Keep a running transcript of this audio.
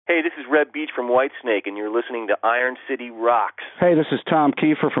Hey, this is Reb Beach from Whitesnake, and you're listening to Iron City Rocks. Hey, this is Tom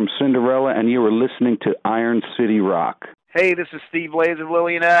Kiefer from Cinderella, and you are listening to Iron City Rock. Hey, this is Steve Blaze of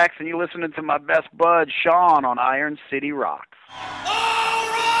Lillian Axe, and you're listening to my best bud, Sean, on Iron City Rocks. All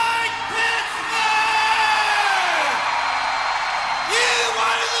right, Pittsburgh! You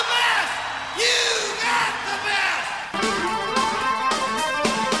wanted the best! You got the best!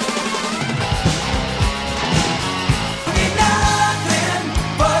 Ain't nothing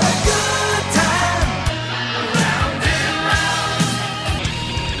but a good time. Round and round.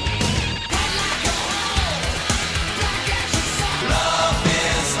 Love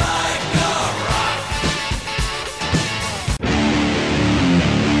is like a rock.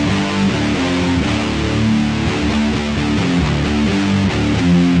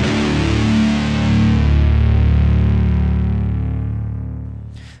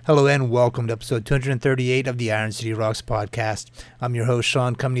 Hello and welcome to episode 238 of the Iron City Rocks podcast. I'm your host,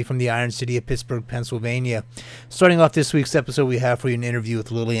 Sean, coming from the Iron City of Pittsburgh, Pennsylvania. Starting off this week's episode, we have for you an interview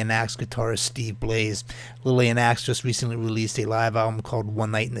with Lillian Axe guitarist Steve Blaze. Lillian Axe just recently released a live album called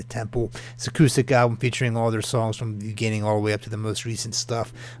One Night in the Temple. It's an acoustic album featuring all their songs from the beginning all the way up to the most recent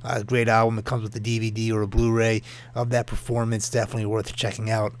stuff. A great album. It comes with a DVD or a Blu-ray of that performance. Definitely worth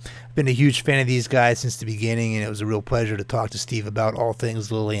checking out. I've been a huge fan of these guys since the beginning, and it was a real pleasure to talk to Steve about all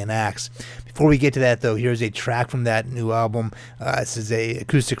things Lillian Axe. Before we get to that, though, here's a track from that new album. This is a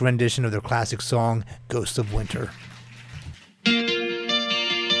acoustic rendition of their classic song, Ghost of Winter.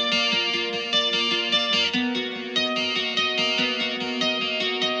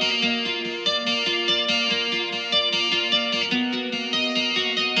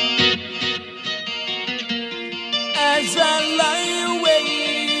 As I lie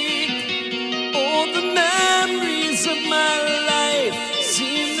awake, all the memories of my life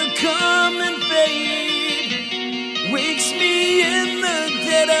seem to come and fade. Wakes me in the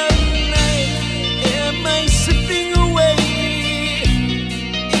dead of night. Am I slipping away?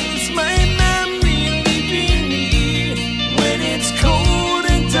 Is my memory leaving me when it's cold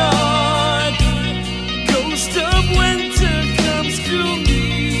and dark? Ghost of winter comes through me.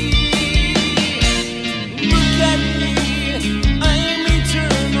 Look at me, I am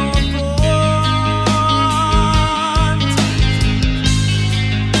eternal thought.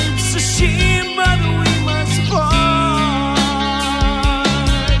 It's a shame, brother, we must part.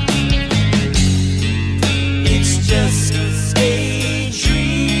 It's just a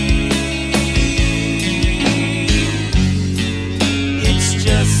dream. It's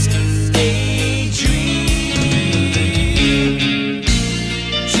just a dream.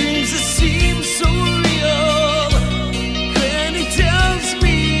 Dreams that seem so real. Granny tells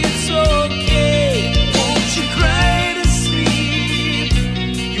me it's okay. Won't you cry to sleep?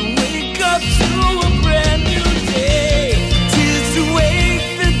 You wake up to a brand new day. Tears to wake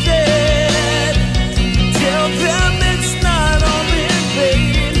the dead. Tell them it's not all in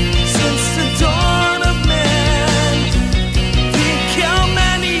vain. Since the dawn of man, think how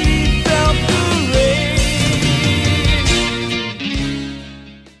many felt the rain.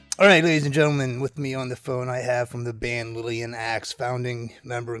 All right, ladies and gentlemen, with me on the phone I have from the band Lillian Axe, founding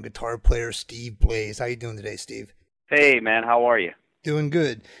member and guitar player Steve Blaze. How you doing today, Steve? Hey, man, how are you? Doing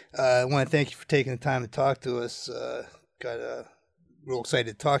good. I want to thank you for taking the time to talk to us. Got real excited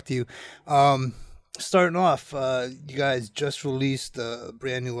to talk to you. Starting off, you guys just released a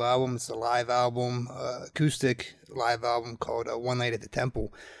brand new album. It's a live album, acoustic live album called One Night at the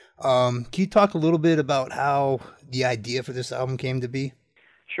Temple. Can you talk a little bit about how the idea for this album came to be?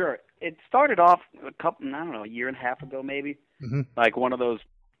 Sure. It started off a year and a half ago maybe. Mhm. Like one of those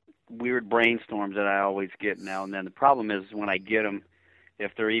weird brainstorms that I always get now and then. The problem is when I get them,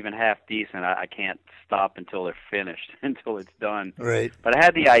 if they're even half decent, I can't stop until they're finished, until it's done. Right. But I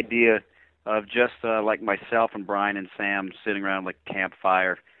had the idea of just like myself and Brian and Sam sitting around like a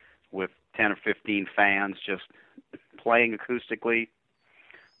campfire with 10 or 15 fans just playing acoustically,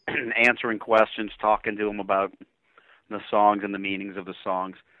 answering questions, talking to them about the songs and the meanings of the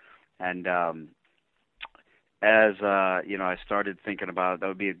songs. And as I started thinking about that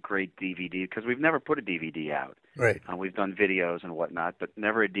would be a great DVD because we've never put a DVD out. Right. We've done videos and whatnot, but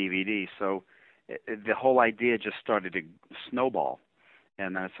never a DVD. So the whole idea just started to snowball.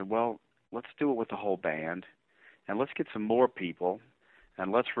 And I said, well, let's do it with the whole band, and let's get some more people,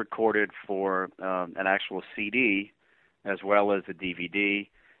 and let's record it for an actual CD as well as a DVD.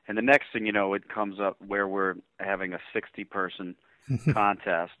 And the next thing you know, it comes up where we're having a 60-person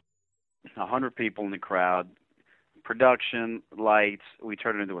contest, 100 people in the crowd, production, lights. We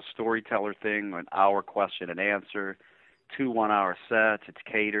turn it into a storyteller thing, an hour question and answer, 2 one-hour sets. It's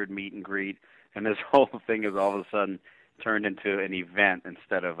catered, meet and greet. And this whole thing is all of a sudden turned into an event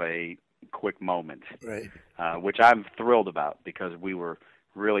instead of a quick moment, Right. Which I'm thrilled about because we were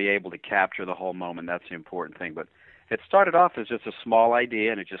really able to capture the whole moment. That's the important thing. But it started off as just a small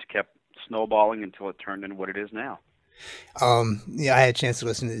idea, and it just kept snowballing until it turned into what it is now. Yeah, I had a chance to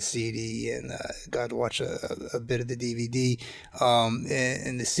listen to the CD and got to watch a bit of the DVD.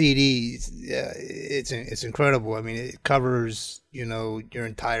 And the CD, yeah, it's incredible. I mean, it covers, you know, your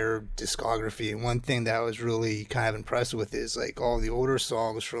entire discography. And one thing that I was really kind of impressed with is like all the older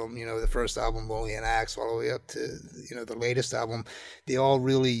songs from, you know, the first album, Lonely and Axe, all the way up to, you know, the latest album. They all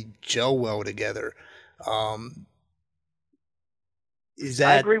really gel well together. I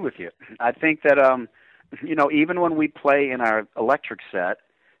agree with you. I think that you know, even when we play in our electric set,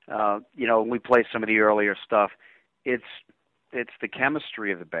 you know, when we play some of the earlier stuff, it's the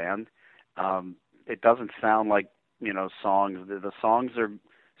chemistry of the band. It doesn't sound like, you know, songs. The songs are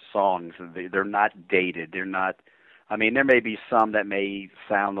songs. They're not dated. They're not. I mean, there may be some that may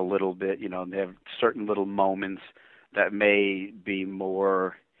sound a little bit, you know, they have certain little moments that may be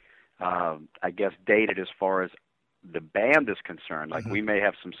more, I guess, dated as far as the band is concerned. Like we may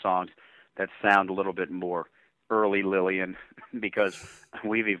have some songs that sound a little bit more early Lillian because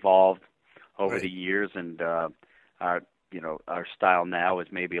we've evolved over the years, and our style now is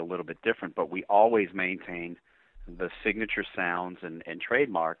maybe a little bit different, but we always maintain the signature sounds and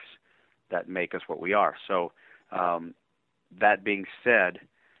trademarks that make us what we are. So that being said,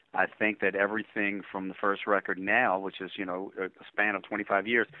 I think that everything from the first record now, which is, you know, a span of 25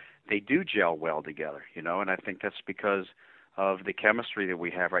 years, they do gel well together, you know, and I think that's because of the chemistry that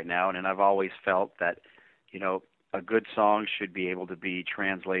we have right now. And I've always felt that, you know, a good song should be able to be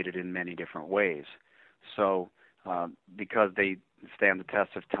translated in many different ways. So because they stand the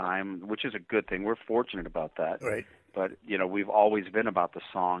test of time, which is a good thing, we're fortunate about that. Right. But, you know, we've always been about the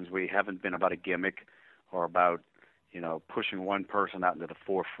songs. We haven't been about a gimmick or about, you know, pushing one person out into the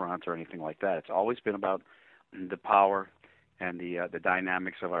forefront or anything like that. It's always been about the power and the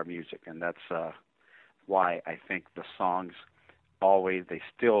dynamics of our music, and that's why I think the songs they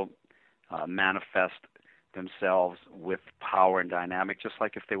still manifest themselves with power and dynamic, just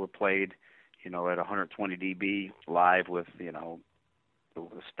like if they were played, you know, at 120 dB live with, you know,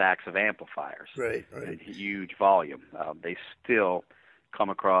 stacks of amplifiers, right. and huge volume. They still come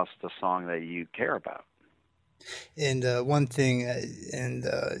across the song that you care about. And one thing,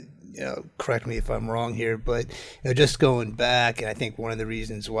 you know, correct me if I'm wrong here, but, you know, just going back, and I think one of the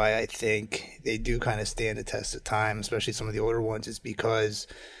reasons why I think they do kind of stand the test of time, especially some of the older ones, is because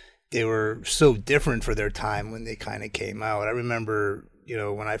they were so different for their time when they kind of came out. I remember, you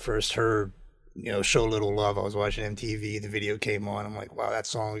know, when I first heard, you know, Show Little Love, I was watching MTV, the video came on, I'm like, wow, that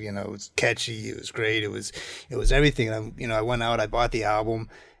song, you know, it was catchy, it was great, it was everything. And you know, I went out, I bought the album,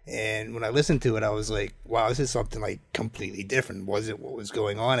 and when I listened to it, I was like, wow, this is something like completely different. Wasn't what was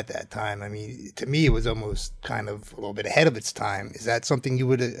going on at that time. I mean, to me, it was almost kind of a little bit ahead of its time. Is that something you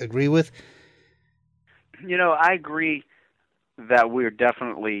would agree with? You know, I agree that we're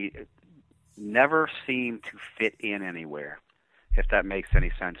definitely never seem to fit in anywhere, if that makes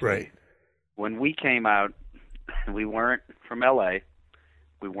any sense. Right. To me. When we came out, we weren't from L.A.,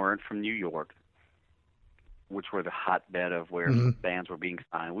 we weren't from New York, which were the hotbed of where bands were being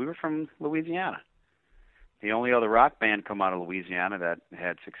signed. We were from Louisiana. The only other rock band come out of Louisiana that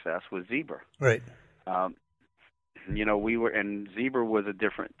had success was Zebra. Right. You know, and Zebra was a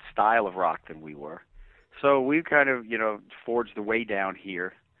different style of rock than we were. So we kind of, you know, forged the way down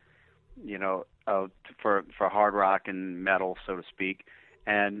here, you know, for hard rock and metal, so to speak.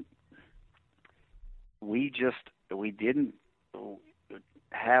 And we didn't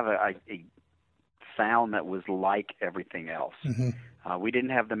have a sound that was like everything else. We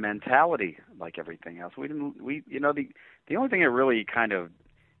didn't have the mentality like everything else. You know, the only thing that really kind of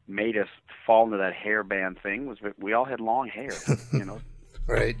made us fall into that hair band thing was that we all had long hair, you know.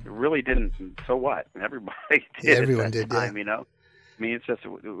 Right. It really didn't. So what? Everybody did. Yeah, everyone at that did. time, yeah. You know. I mean, it's just it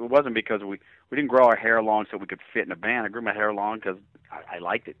wasn't because we didn't grow our hair long so we could fit in a band. I grew my hair long because I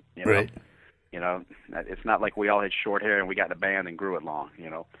liked it. You know? Right. You know, it's not like we all had short hair and we got in a band and grew it long. You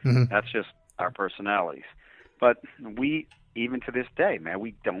know, that's just our personalities. But we, even to this day, man,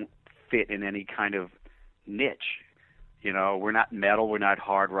 we don't fit in any kind of niche. You know, we're not metal, we're not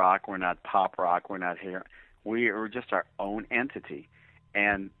hard rock, we're not pop rock, we're not hair. We're just our own entity.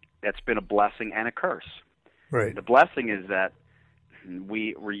 And that's been a blessing and a curse. Right. The blessing is that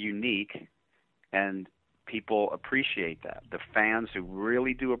we're unique and people appreciate that. The fans who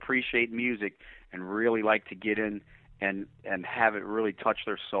really do appreciate music and really like to get in and have it really touch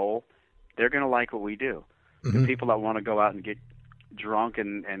their soul, they're going to like what we do. The people that want to go out and get drunk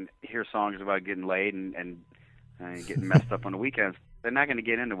and hear songs about getting laid and and getting messed up on the weekends, they're not going to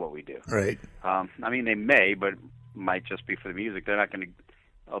get into what we do. Right. I mean, they may, but it might just be for the music. They're not going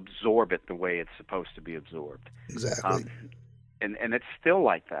to absorb it the way it's supposed to be absorbed. Exactly. And it's still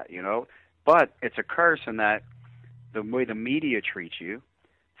like that, you know. But it's a curse in that the way the media treats you,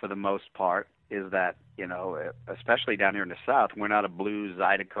 for the most part, is that, you know, especially down here in the South, we're not a blues,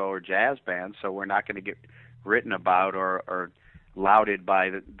 zydeco, or jazz band, so we're not going to get written about or lauded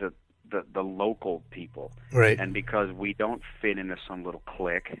by the local people. Right. And because we don't fit into some little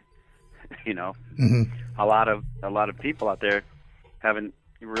clique, you know, Mm-hmm. a lot of people out there haven't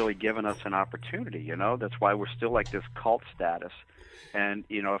really given us an opportunity, you know. That's why we're still like this cult status. And,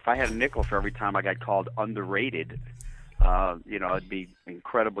 you know, if I had a nickel for every time I got called underrated, you know, I'd be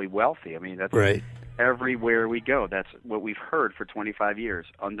incredibly wealthy. I mean, that's Right. everywhere we go. That's what we've heard for 25 years.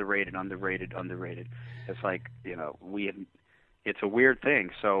 Underrated, underrated, underrated. It's like, you know, it's a weird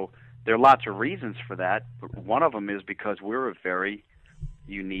thing. So there are lots of reasons for that. But one of them is because we're a very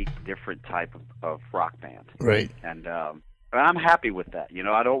unique, different type of rock band. Right. And I'm happy with that. You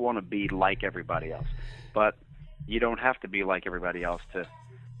know, I don't want to be like everybody else. But you don't have to be like everybody else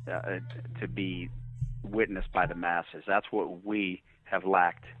to be witnessed by the masses. That's what we have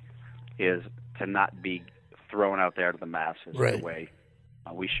lacked, is to not be thrown out there to the masses Right. the way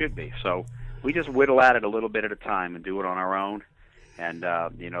we should be. So we just whittle at it a little bit at a time and do it on our own. And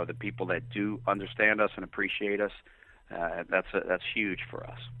you know, the people that do understand us and appreciate us, that's huge for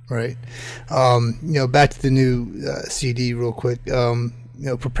us. Right. You know, back to the new CD real quick. You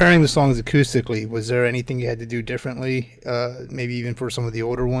know, preparing the songs acoustically, was there anything you had to do differently, maybe even for some of the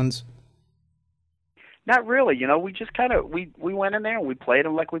older ones? Not really. You know, we just kind of, we went in there and we played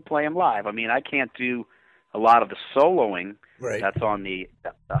them like we play them live. I mean, I can't do a lot of the soloing. Right. That's on the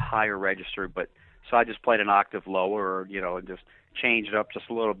higher register, but so I just played an octave lower, or, you know, and just changed it up just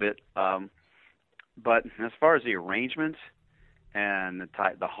a little bit. But as far as the arrangements and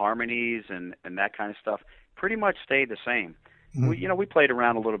the harmonies and that kind of stuff, pretty much stayed the same. Mm-hmm. We played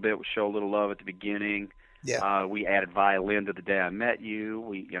around a little bit with Show a Little Love at the beginning. Yeah. We added violin to The Day I Met You.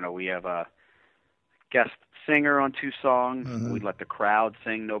 We have a guest singer on 2 songs. Mm-hmm. We let the crowd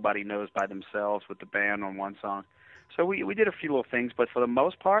sing Nobody Knows by themselves with the band on 1 song. So we did a few little things, but for the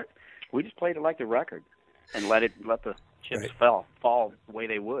most part, we just played it like the record and let the chips Right. fall the way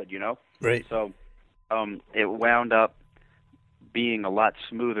they would, you know? Right. So it wound up being a lot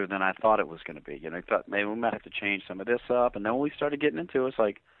smoother than I thought it was going to be. You know, I thought maybe we might have to change some of this up, and then when we started getting into it, it's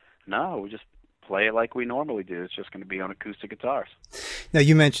like, no, we just play it like we normally do. It's just going to be on acoustic guitars. Now,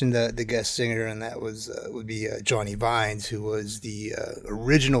 you mentioned the guest singer, and that would be Johnny Vines, who was the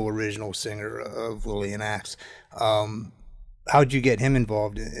original singer of Lillian Axe. How'd you get him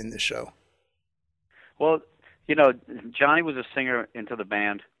involved in the show? Well, you know, Johnny was a singer into the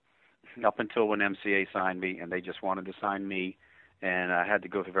band up until when MCA signed me, and they just wanted to sign me, and I had to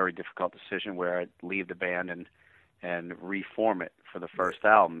go through a very difficult decision where I'd leave the band and reform it for the first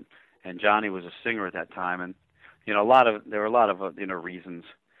album. And Johnny was a singer at that time, and you know, there were a lot of you know, reasons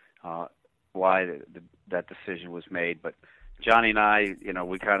why that decision was made. But Johnny and I, you know,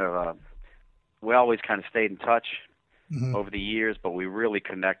 we always kind of stayed in touch Mm-hmm. over the years, but we really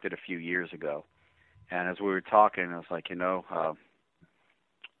connected a few years ago. And as we were talking, I was like, you know,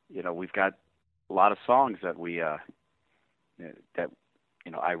 we've got a lot of songs that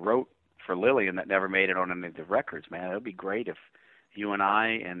I wrote for Lillian that never made it on any of the records. Man, it would be great if you and I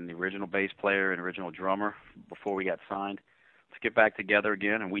and the original bass player and original drummer, before we got signed, let's get back together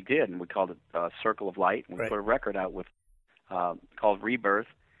again. And we did, and we called it Circle of Light. And we put a record out called Rebirth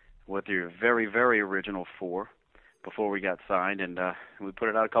with the very, very original 4 before we got signed. And we put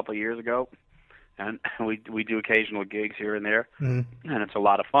it out a couple of years ago. And we do occasional gigs here and there, and it's a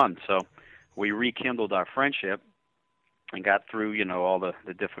lot of fun. So we rekindled our friendship and got through, you know, all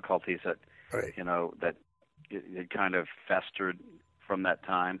the difficulties that, you know, that it kind of festered from that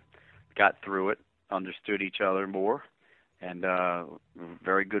time. Got through it, understood each other more, and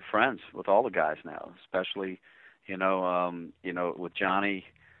very good friends with all the guys now. Especially, you know, with Johnny,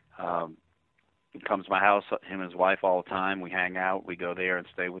 he comes to my house, him and his wife, all the time. We hang out, we go there and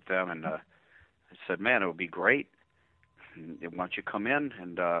stay with them, and I said, man, it would be great. Why don't you come in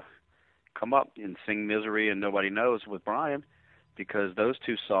and come up and sing Misery and Nobody Knows with Brian, because those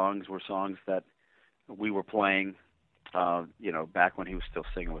 2 songs were songs that we were playing, you know, back when he was still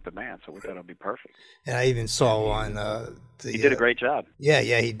singing with the band. So we thought it would be perfect. And I even saw on he did a great job. Yeah,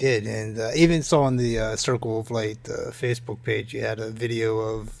 he did. And even saw on the Circle of Light Facebook page, you had a video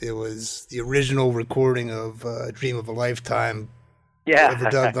of, it was the original recording of Dream of a Lifetime Yeah,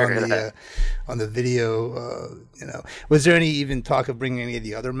 overdubbed on the video. Was there any even talk of bringing any of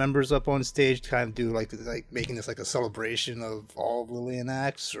the other members up on stage to kind of do like making this like a celebration of all of Lillian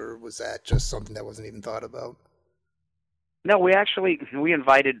acts, or was that just something that wasn't even thought about? No, we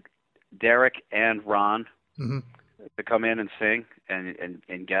invited Derek and Ron to come in and sing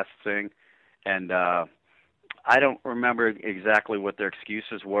and guest sing, and I don't remember exactly what their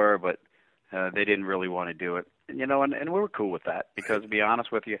excuses were, but they didn't really want to do it. And we were cool with that, because to be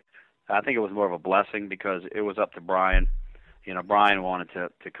honest with you, I think it was more of a blessing, because it was up to Brian. Brian wanted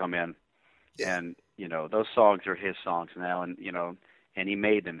to come in, and those songs are his songs now, and and he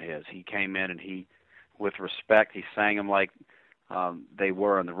made them his. He came in and he, with respect, he sang them like they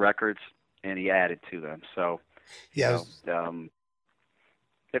were on the records, and he added to them. So, I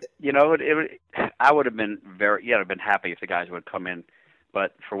would have been I'd been happy if the guys would come in,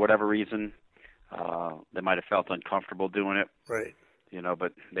 but for whatever reason, they might have felt uncomfortable doing it. Right.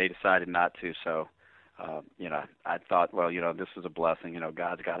 But they decided not to. So, I thought, well, this is a blessing.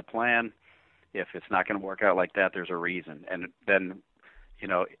 God's got a plan. If it's not going to work out like that, there's a reason. And then,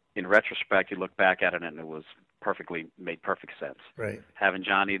 in retrospect, you look back at it and it was made perfect sense. Right. Having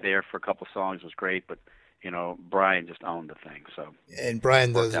Johnny there for a couple of songs was great, but Brian just owned the thing. So, and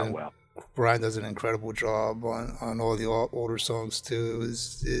Brian does an incredible job on all the older songs too.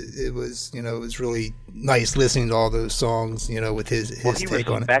 It was really nice listening to all those songs, with his take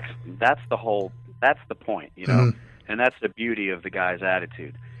on it. That's the point, and that's the beauty of the guy's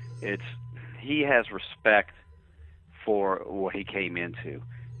attitude. He has respect for what he came into,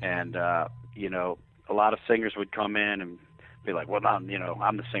 and a lot of singers would come in and be like, well, I'm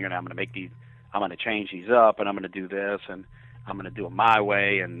the singer now, I'm going to change these up, and I'm going to do this, and I'm going to do it my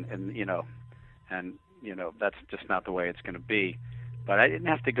way, and that's just not the way it's going to be. But I didn't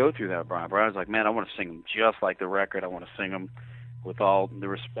have to go through that, Brian. Brian was like, man, I want to sing them just like the record. I want to sing them with all the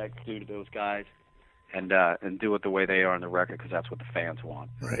respect due to those guys, and do it the way they are on the record, because that's what the fans want.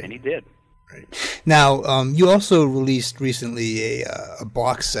 Right. And he did. Right. Now, you also released recently a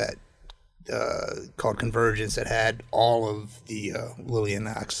box set called Convergence that had all of the Lillian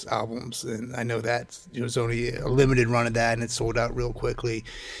Axe albums, and I know that there was only a limited run of that, and it sold out real quickly.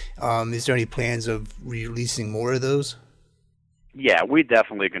 Is there any plans of releasing more of those? Yeah, we're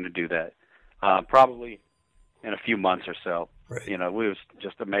definitely going to do that. Probably in a few months or so. Right. We was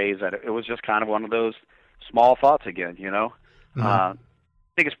just amazed that it was just kind of one of those small thoughts again.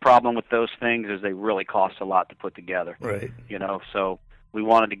 Biggest problem with those things is they really cost a lot to put together. Right. So we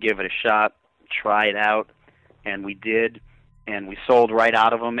wanted to give it a shot, try it out, and we did, and we sold right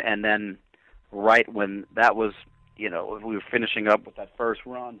out of them. And then right when that was, we were finishing up with that first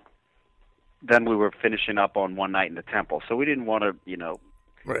run, then we were finishing up on One Night in the Temple. So we didn't want to,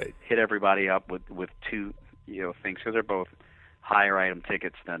 right, hit everybody up with two, things, because they're both higher item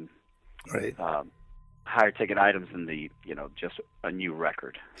tickets than right. Higher ticket items than the, just a new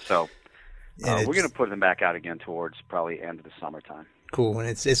record. So we're going to put them back out again towards probably end of the summertime. Cool, and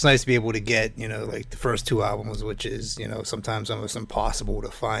it's nice to be able to get, like the first two albums, which is, sometimes almost impossible to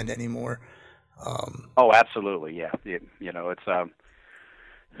find anymore. Oh, absolutely, yeah. It's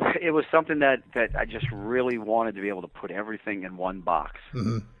it was something that I just really wanted to be able to put everything in one box,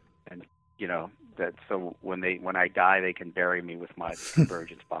 and that so when I die, they can bury me with my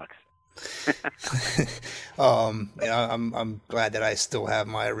Convergence box. I'm glad that I still have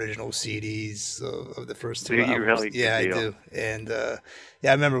my original CDs of the first two albums. You really? Yeah, I do. And I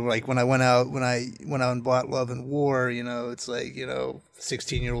remember like when I went out and bought Love and War, it's like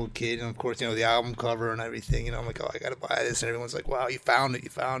 16-year-old kid, and of course the album cover and everything. I'm like, oh, I gotta buy this, and everyone's like, wow, you found it,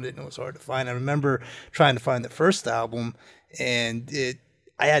 and it was hard to find. I remember trying to find the first album, and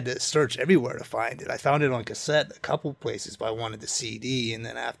I had to search everywhere to find it. I found it on cassette a couple places, but I wanted the CD. And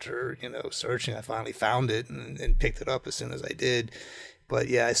then after, searching, I finally found it and picked it up as soon as I did. But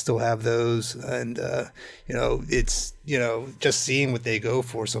yeah, I still have those. And, it's, just seeing what they go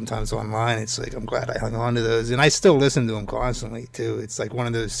for sometimes online. It's like, I'm glad I hung on to those. And I still listen to them constantly too. It's like one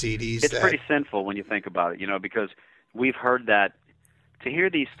of those CDs. It's pretty sinful when you think about it, because we've heard that to hear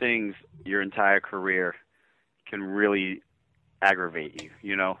these things your entire career can really aggravate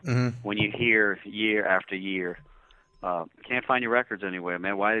you, mm-hmm. when you hear year after year, can't find your records anywhere,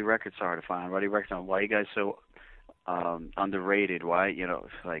 man. Why are the records so hard to find? Why are you guys so underrated? Why,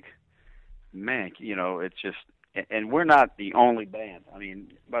 it's like, man, it's just, and we're not the only band. I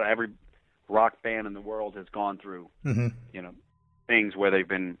mean, but every rock band in the world has gone through, mm-hmm. Things where they've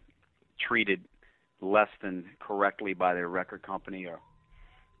been treated less than correctly by their record company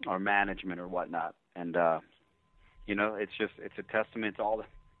or management or whatnot, and it's a testament to all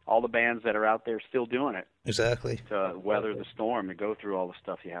all the bands that are out there still doing it Exactly. to weather the storm, to go through all the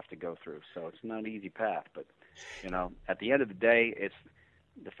stuff you have to go through. So it's not an easy path, but at the end of the day, it's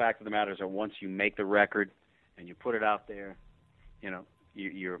the fact of the matter is that once you make the record and you put it out there,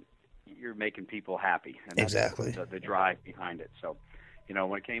 you're making people happy, and that's Exactly. the drive behind it. So,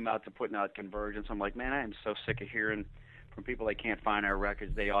 when it came out to putting out Convergence, I'm like, man, I am so sick of hearing from people that can't find our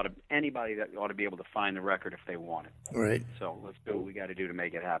records. Anybody that ought to be able to find the record if they want it. Right. So let's do what we got to do to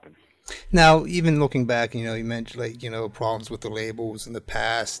make it happen. Now, even looking back, you mentioned problems with the labels in the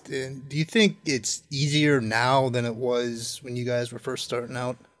past. And do you think it's easier now than it was when you guys were first starting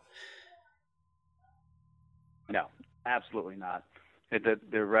out? No, absolutely not.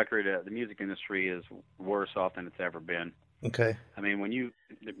 The record, the music industry is worse off than it's ever been. Okay. I mean, when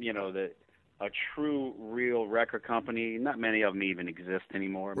a true, real record company, not many of them even exist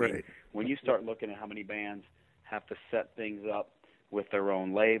anymore. I mean, when you start looking at how many bands have to set things up with their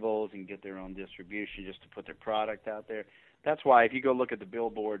own labels and get their own distribution just to put their product out there, that's why if you go look at the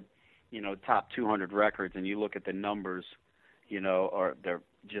Billboard, top 200 records, and you look at the numbers,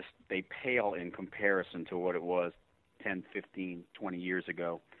 they pale in comparison to what it was 10, 15, 20 years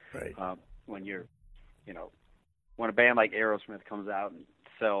ago. Right. When a band like Aerosmith comes out and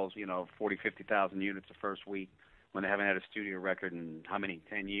sells, 40, 50,000 units the first week, when they haven't had a studio record in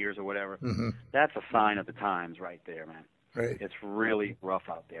 10 years or whatever, that's a sign of the times right there, man. Right. It's really rough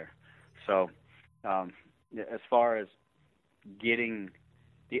out there. So as far as getting,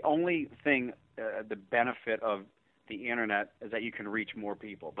 the only thing, the benefit of the internet is that you can reach more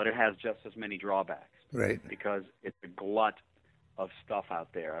people, but it has just as many drawbacks. Right. Because it's a glut of stuff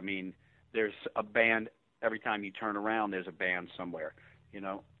out there. I mean, there's a band, every time you turn around, there's a band somewhere.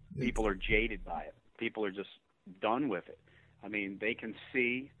 People are jaded by it. People are just done with it. I mean, they can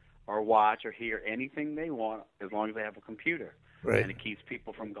see or watch or hear anything they want as long as they have a computer. Right. And it keeps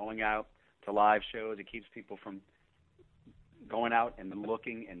people from going out to live shows. It keeps people from going out and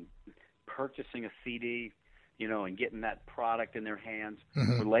looking and purchasing a CD, and getting that product in their hands.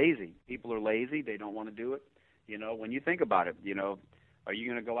 We're lazy. People are lazy. They don't want to do it. When you think about it, are you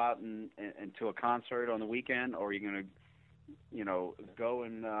going to go out and to a concert on the weekend, or are you going to, go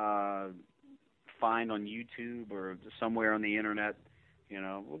and find on YouTube or somewhere on the internet,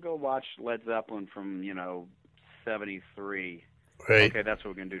 we'll go watch Led Zeppelin from, 73. Right. Okay, that's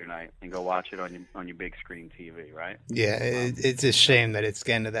what we're going to do tonight, and go watch it on your big screen TV, right? Yeah, it's a shame that it's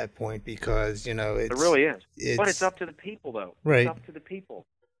getting to that point because, it really is. But it's up to the people, though. Right. It's up to the people.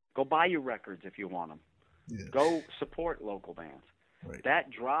 Go buy your records if you want them. Yeah. Go support local bands. Right. That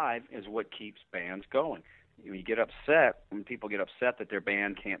drive is what keeps bands going. You get upset when people get upset that their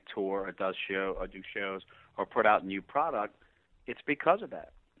band can't tour or do shows or put out new product. It's because of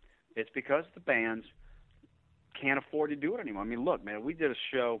that. It's because the bands can't afford to do it anymore. I mean, look, man, we did a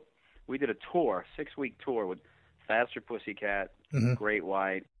 6-week tour with Faster Pussycat, Great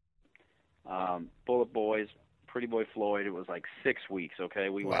White, Bullet Boys, Pretty Boy Floyd. It was like 6 weeks. Okay,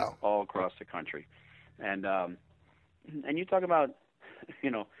 we went all across the country, and you talk about,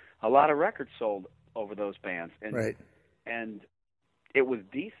 a lot of records sold over those bands, and right. And it was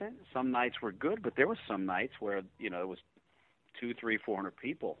decent. Some nights were good, but there were some nights where it was 200, 300, 400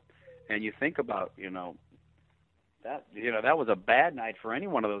 people, and you think about that that was a bad night for any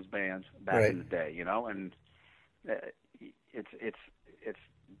one of those bands back in the day, and it's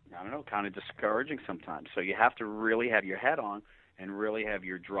I don't know, kind of discouraging sometimes. So you have to really have your head on and really have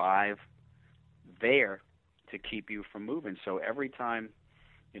your drive there to keep you from moving. So every time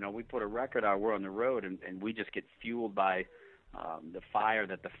we put a record out, we're on the road, and we just get fueled by the fire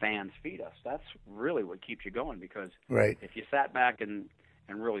that the fans feed us. That's really what keeps you going, because if you sat back and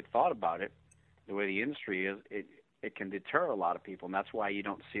really thought about it, the way the industry is, it can deter a lot of people, and that's why you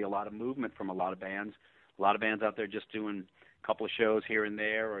don't see a lot of movement from a lot of bands. A lot of bands out there just doing a couple of shows here and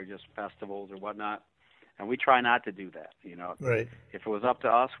there, or just festivals or whatnot. And we try not to do that. Right. If it was up to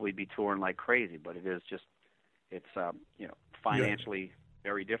us, we'd be touring like crazy. But it's financially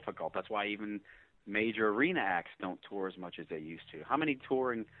very difficult. That's why even major arena acts don't tour as much as they used to. How many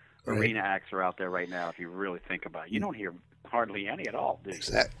touring arena acts are out there right now? If you really think about it, you don't hear hardly any at all.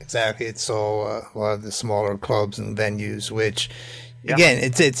 Exactly. It's all a lot of the smaller clubs and venues, which again,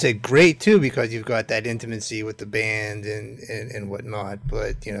 it's a great too, because you've got that intimacy with the band and whatnot.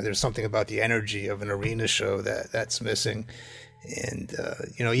 But there's something about the energy of an arena show that's missing. And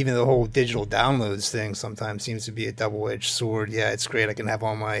even the whole digital downloads thing sometimes seems to be a double-edged sword. Yeah, it's great, I can have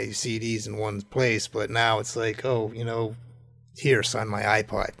all my CDs in one place, but now it's like, here, sign my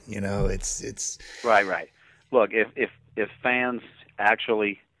iPod. It's right. Look, if fans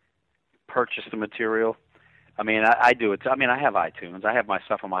actually purchase the material, I mean, I do it. I mean, I have iTunes. I have my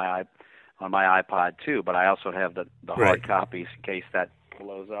stuff on my iPod too, but I also have the Right. hard copies in case that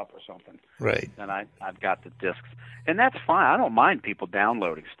blows up or something. Right. And I've got the discs, and that's fine. I don't mind people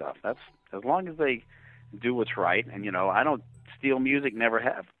downloading stuff. That's as long as they do what's right. And I don't steal music. Never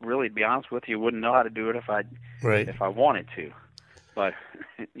have. Really, to be honest with you, wouldn't know how to do it if I wanted to. But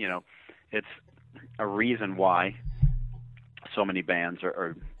it's a reason why so many bands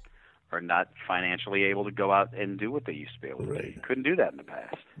are not financially able to go out and do what they used to be able to do. Couldn't do that in the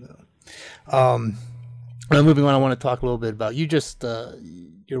past. No. Now moving on, I want to talk a little bit about you. Just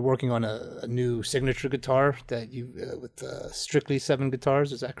you're working on a new signature guitar that you with Strictly 7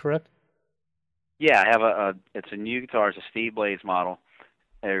 guitars. Is that correct? Yeah, I have it's a new guitar. It's a Steve Blaze model.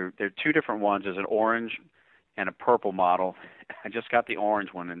 There are two different ones. There's an orange and a purple model. I just got the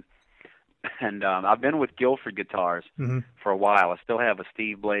orange one, and I've been with Guilford Guitars for a while. I still have a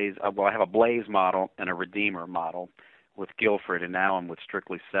Steve Blaze. Well, I have a Blaze model and a Redeemer model with Guilford, and now I'm with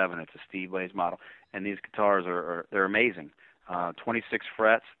Strictly 7. It's a Steve Blaze model, and these guitars they're amazing. 26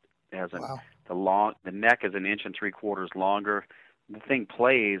 frets. It has the neck is 1 3/4 inches longer. The thing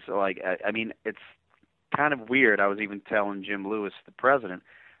plays like, I mean, it's kind of weird. I was even telling Jim Lewis, the president,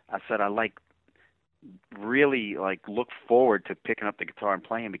 I said I really look forward to picking up the guitar and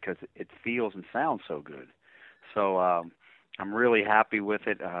playing because it feels and sounds so good. So I'm really happy with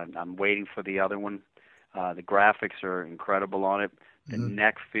it. I'm waiting for the other one. The graphics are incredible on it. The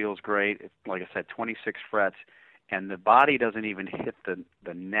neck feels great. It's, like I said, 26 frets, and the body doesn't even hit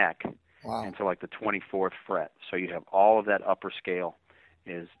the neck until like the 24th fret. So you have all of that upper scale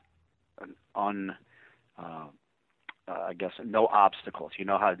is I guess no obstacles. You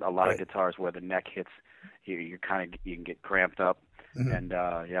know how a lot of guitars where the neck hits, you can get cramped up, and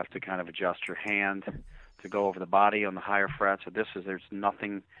you have to kind of adjust your hand to go over the body on the higher frets. So there's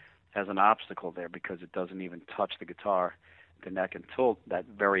nothing as an obstacle there because it doesn't even touch the guitar, the neck, until that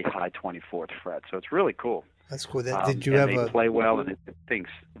very high 24th fret. So it's really cool. That's cool. They play well, and the thing's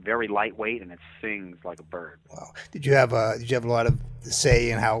very lightweight, and it sings like a bird. Wow. Did you have a lot of say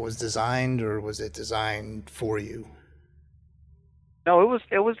in how it was designed, or was it designed for you? No,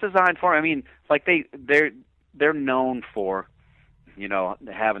 it was designed for. I mean, like they're known for,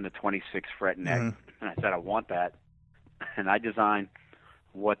 having the 26 fret neck, and I said I want that, and I designed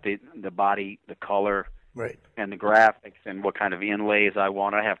what the body, the color, and the graphics, and what kind of inlays I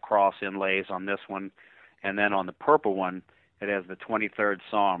want. I have cross inlays on this one, and then on the purple one, it has the 23rd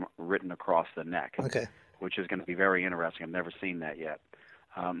Psalm written across the neck, which is going to be very interesting. I've never seen that yet,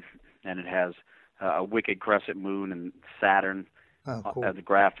 and it has a wicked crescent moon and Saturn. Oh, cool. The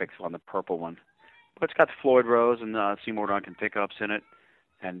graphics on the purple one, but it's got the Floyd Rose and Seymour Duncan pickups in it,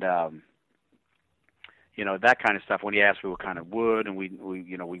 and that kind of stuff. When you asked me what kind of wood, and we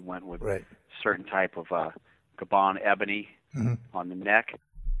went with certain type of Gabon ebony on the neck,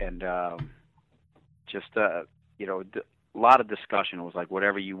 and just a lot of discussion. It was like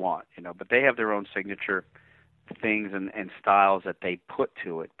whatever you want, but they have their own signature things and styles that they put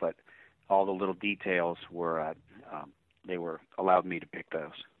to it, but all the little details were. They allowed me to pick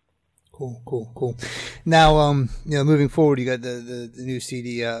those. Cool. Now, moving forward, you got the new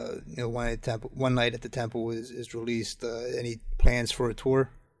CD. One Night at the Temple is released. Any plans for a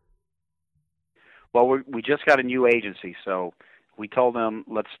tour? Well, we just got a new agency, so we told them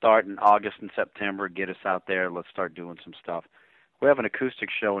let's start in August and September. Get us out there. Let's start doing some stuff. We have an acoustic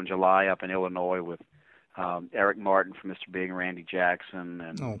show in July up in Illinois with Eric Martin from Mr. Big, Randy Jackson,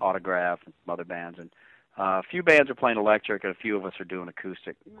 and Autograph, and some other bands, and a few bands are playing electric, and a few of us are doing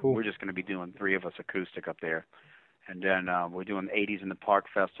acoustic. Cool. We're just going to be doing 3 of us acoustic up there. And then we're doing 80s in the Park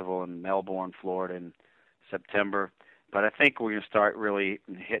Festival in Melbourne, Florida in September. But I think we're going to start really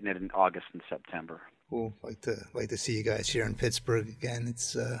hitting it in August and September. Cool. Like to see you guys here in Pittsburgh again.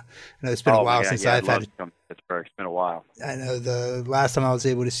 It's I know it's been a while since I've had. Come to Pittsburgh. It's been a while. I know the last time I was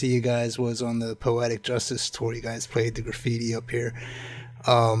able to see you guys was on the Poetic Justice tour. You guys played the Graffiti up here.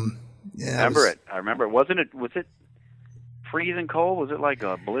 I remember it. Was it freezing cold? Was it like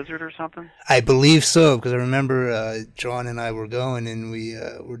a blizzard or something? I believe so, because I remember John and I were going, and we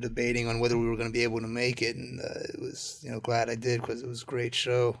were debating on whether we were going to be able to make it, and it was glad I did because it was a great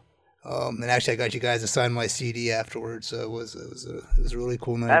show. And actually, I got you guys to sign my CD afterwards, so it was a really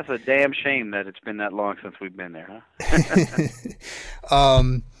cool night. That's a damn shame that it's been that long since we've been there, huh?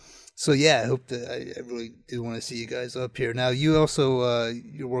 So yeah, I hope that I really do want to see you guys up here. Now, you also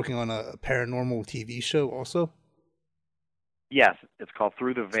you're working on a paranormal TV show, also. Yes, it's called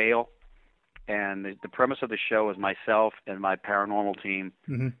Through the Veil, and the premise of the show is myself and my paranormal team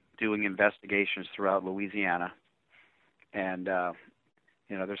doing investigations throughout Louisiana, and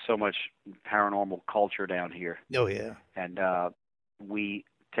there's so much paranormal culture down here, Oh yeah. and we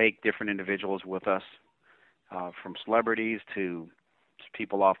take different individuals with us, from celebrities to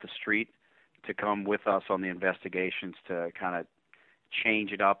people off the street, to come with us on the investigations to kind of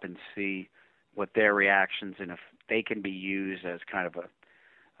change it up and see what their reactions, and if they can be used as kind of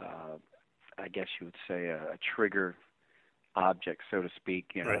I guess you would say a trigger object, so to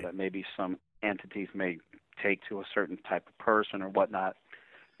speak, Right. that maybe some entities may take to a certain type of person or whatnot,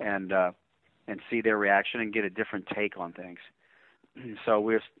 and see their reaction and get a different take on things. So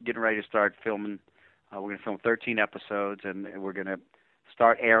we're getting ready to start filming. We're going to film 13 episodes, and we're going to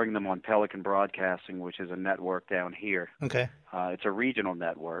start airing them on Pelican Broadcasting, which is a network down here. Okay. It's a regional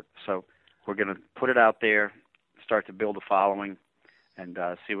network. So we're going to put it out there, start to build a following, and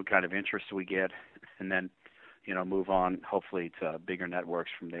see what kind of interest we get, and then, move on, hopefully, to bigger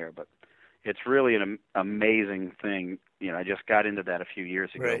networks from there. But it's really an amazing thing. I just got into that a few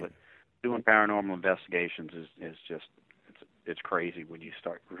years ago, Right. but doing paranormal investigations is just, it's crazy when you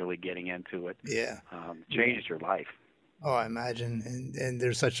start really getting into it. Yeah. Changes your life. Oh, I imagine, and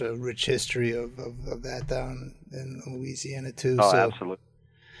there's such a rich history of that down in Louisiana too. Oh, so absolutely.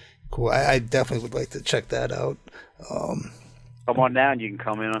 cool. I definitely would like to check that out. Come on down. You can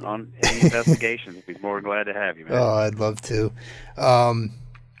come in on any investigations. We'd be more glad to have you, man. Oh, I'd love to.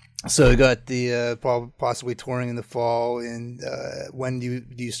 So you got the possibly touring in the fall, and when do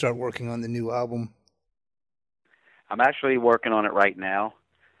you start working on the new album? I'm actually working on it right now,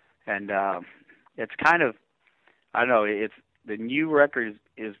 and it's kind of, I don't know, it's the new record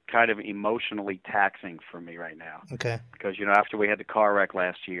is kind of emotionally taxing for me right now, Okay. because after we had the car wreck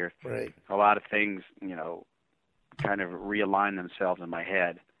last year, Right. a lot of things kind of realigned themselves in my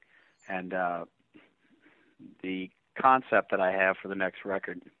head, and the concept that I have for the next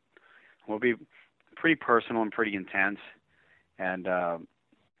record will be pretty personal and pretty intense, and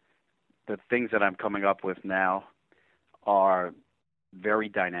the things that I'm coming up with now are very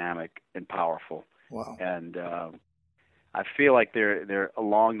dynamic and powerful. Wow. And I feel like they're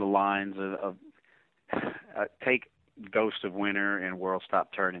along the lines of take Ghost of Winter and World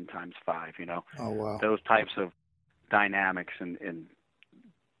Stop Turning ×5. Oh wow. Those types of dynamics and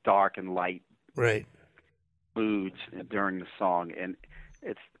dark and light Right. moods during the song, and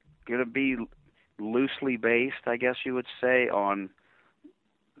it's going to be loosely based, I guess you would say, on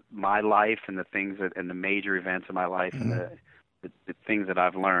my life and the things and the major events of my life, Mm-hmm. and the things that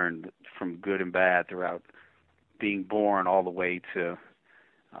I've learned from good and bad throughout being born all the way to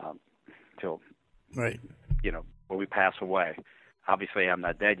till Right. where we pass away. Obviously, I'm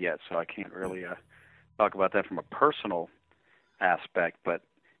not dead yet, so I can't really talk about that from a personal aspect, but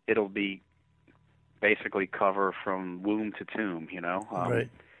it'll be basically cover from womb to tomb, Right.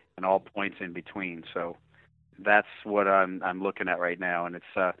 and all points in between. So that's what I'm looking at right now, and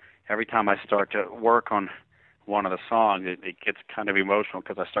it's every time I start to work on one of the songs, it gets kind of emotional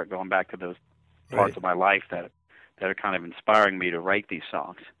because I start going back to those parts Right. of my life that are kind of inspiring me to write these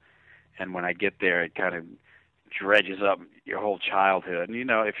songs. And when I get there, it kind of dredges up your whole childhood. And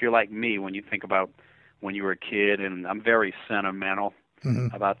if you're like me, when you think about when you were a kid, and I'm very sentimental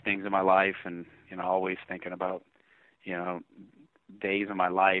Mm-hmm. about things in my life, and always thinking about days of my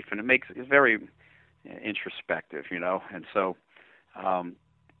life, and it's very introspective, and so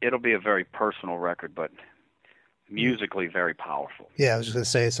it'll be a very personal record, but musically very powerful. Yeah, I was just gonna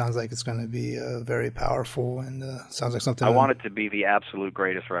say, it sounds like it's gonna be very powerful, and sounds like something. I want it to be the absolute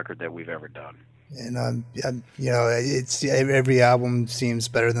greatest record that we've ever done. And it's every album seems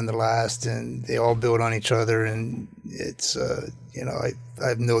better than the last, and they all build on each other, and it's I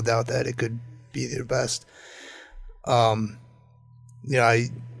have no doubt that it could be their best. I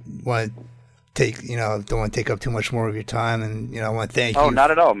want to take don't want to take up too much more of your time, and I want to thank you. Oh,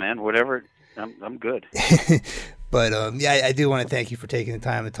 not at all, man. Whatever, I'm good. But I do want to thank you for taking the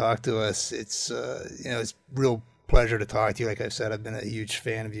time to talk to us. It's it's a real pleasure to talk to you. Like I said, I've been a huge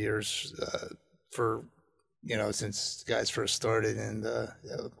fan of yours for since you guys first started, and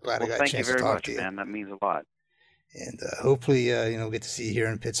glad I got a chance to talk to you. Thank you very much, man. That means a lot. And hopefully, we'll get to see you here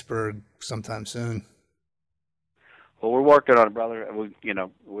in Pittsburgh sometime soon. Well, we're working on it, brother.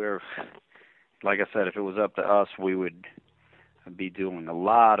 We're like I said, if it was up to us, we would be doing a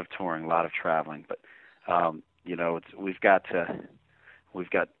lot of touring, a lot of traveling. But we've got to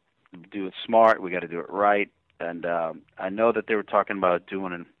do it smart. We got to do it right. And I know that they were talking about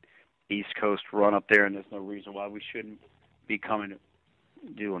doing an East Coast run up there, and there's no reason why we shouldn't be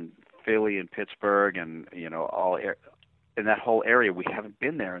doing Philly and Pittsburgh, and all in that whole area. We haven't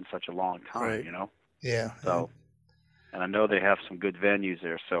been there in such a long time, Right. Yeah. So, and I know they have some good venues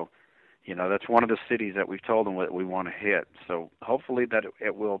there. So, that's one of the cities that we've told them what we want to hit. So hopefully that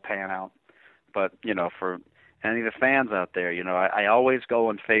it will pan out. But, for any of the fans out there, I always go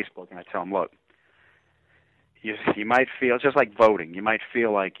on Facebook and I tell them, look, you might feel, just like voting, you might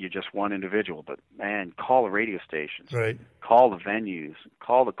feel like you're just one individual, but, man, call the radio stations. Right. Call the venues.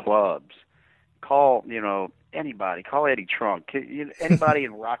 Call the clubs. Call, anybody. Call Eddie Trunk. Anybody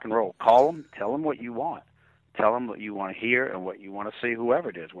in rock and roll. Call them. Tell them what you want. Tell them what you want to hear and what you want to see, whoever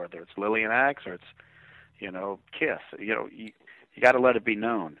it is, whether it's Lillian Axe or it's, Kiss. You got to let it be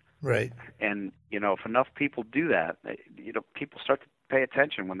known. Right. And, if enough people do that, people start to pay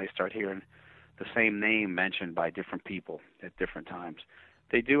attention when they start hearing the same name mentioned by different people at different times.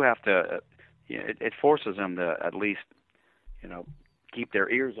 They do have to, it forces them to at least, keep their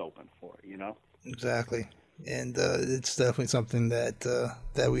ears open for it, Exactly. And it's definitely something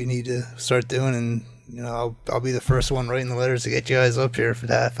that we need to start doing, and I'll be the first one writing the letters to get you guys up here if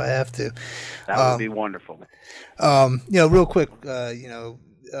I have to. That would be wonderful. Real quick,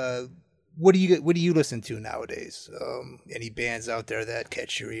 what do you listen to nowadays? Any bands out there that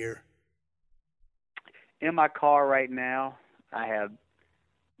catch your ear? In my car right now, I have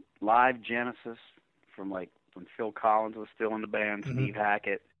live Genesis from when Phil Collins was still in the band, Steve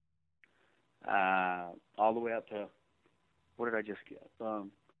Hackett. All the way up to, what did I just get?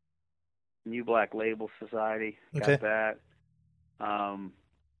 New Black Label Society. Got that. I'm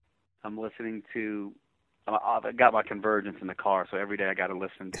listening to, I've got my Convergence in the car, so every day I got to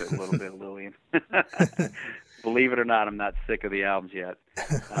listen to a little bit of Lillian. Believe it or not, I'm not sick of the albums yet.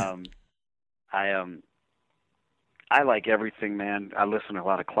 I like everything, man. I listen to a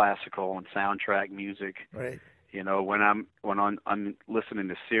lot of classical and soundtrack music. Right. When I'm listening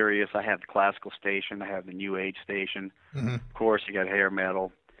to Sirius, I have the classical station, I have the New Age station. Mm-hmm. Of course, you got hair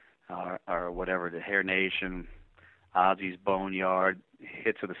metal, or whatever, the Hair Nation, Ozzy's Boneyard,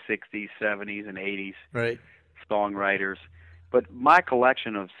 hits of the 60s, 70s, and 80s. Right. Songwriters. But my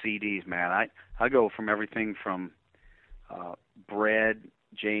collection of CDs, man, I go from everything from Bread,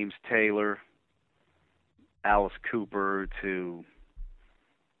 James Taylor, Alice Cooper to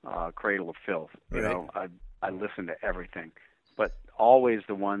Cradle of Filth. I listen to everything, but always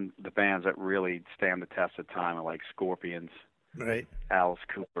the bands that really stand the test of time are like Scorpions, right? Alice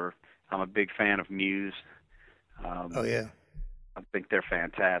Cooper. I'm a big fan of Muse. Oh yeah, I think they're a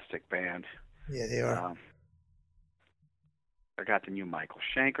fantastic band. Yeah, they are. I got the new Michael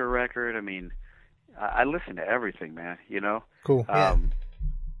Schenker record. I mean, I listen to everything, man. Cool. Yeah.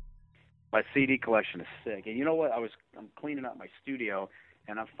 My CD collection is sick, and you know what? I'm cleaning up my studio,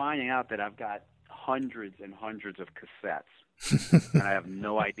 and I'm finding out that I've got hundreds and hundreds of cassettes, and I have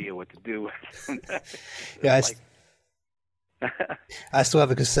no idea what to do with them. Yeah, I still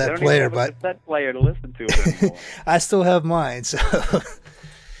have a cassette player, but cassette player to listen to it anymore. I still have mine. So,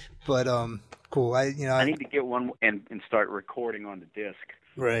 but cool. I need to get one and start recording on the disc.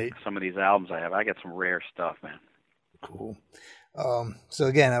 Right. Some of these albums I have. I got some rare stuff, man. Cool. So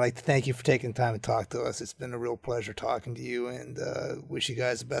again, I'd like to thank you for taking time to talk to us. It's been a real pleasure talking to you, and wish you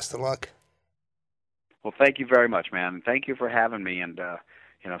guys the best of luck. Well, thank you very much, man. Thank you for having me, and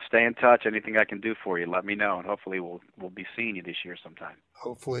stay in touch. Anything I can do for you, let me know, and hopefully we'll be seeing you this year sometime.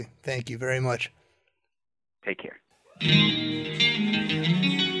 Hopefully. Thank you very much. Take care.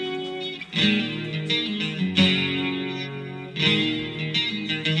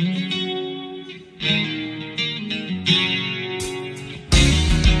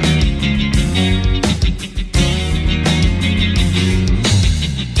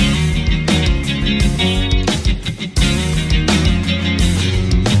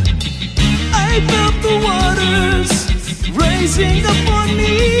 Raising up on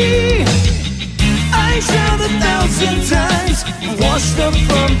me, I drowned 1,000 times, washed up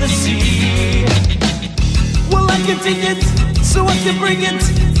from the sea. Well, I can take it, so I can bring it,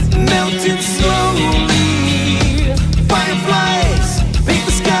 melting slowly. Fireflies,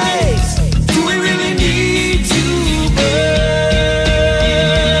 paper skies, do we really need to burn?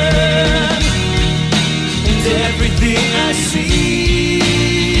 And everything I see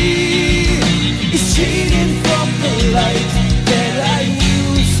is shading from the light that I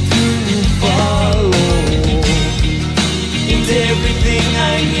used to follow, and everything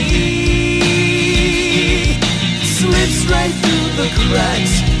I need slips right through the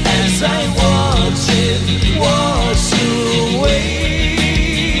cracks as I watch it wash away.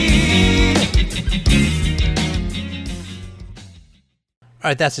 All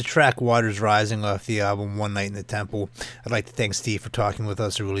right, that's the track Waters Rising off the album One Night in the Temple. I'd like to thank Steve for talking with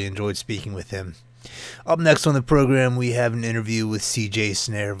us. I really enjoyed speaking with him. Up next on the program, we have an interview with CJ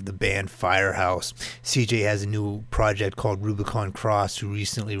Snare of the band Firehouse. CJ has a new project called Rubicon Cross, who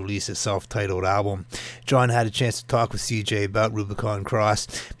recently released a self-titled album. John had a chance to talk with CJ about Rubicon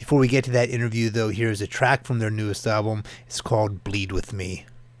Cross. Before we get to that interview, though, here's a track from their newest album. It's called Bleed With Me.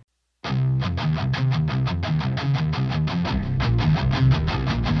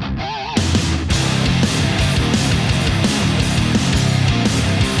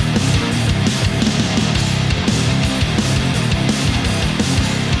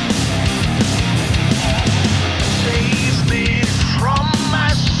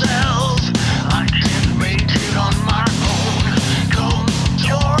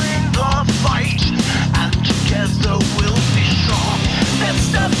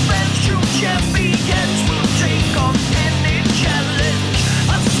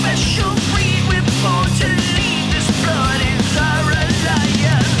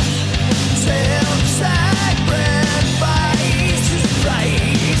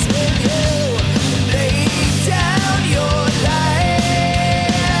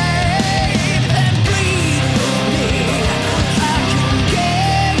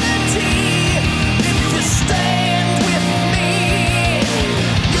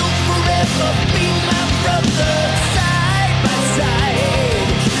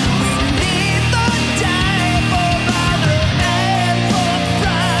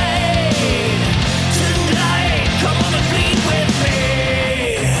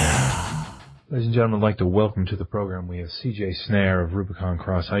 Gentlemen, I'd like to welcome to the program. We have CJ Snare of Rubicon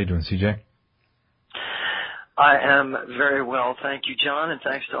Cross. How you doing, CJ? I am very well, thank you, John, and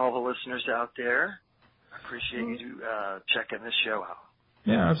thanks to all the listeners out there. I appreciate you checking this show out.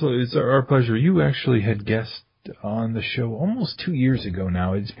 Yeah, absolutely. It's our pleasure. You actually had guests on the show almost 2 years ago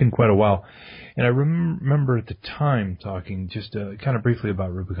now. It's been quite a while. And I remember at the time talking just kind of briefly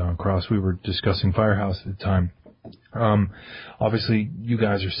about Rubicon Cross. We were discussing Firehouse at the time. Obviously, you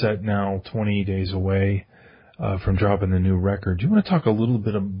guys are set now 20 days away from dropping the new record. Do you want to talk a little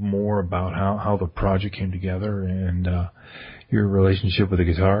bit more about how the project came together and your relationship with the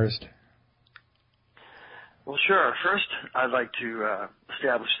guitarist? Well, sure. First, I'd like to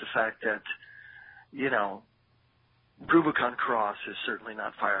establish the fact that, Rubicon Cross is certainly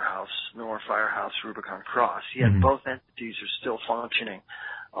not Firehouse, nor Firehouse Rubicon Cross. Yet both entities are still functioning,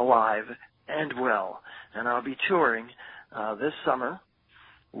 alive and well. And I'll be touring this summer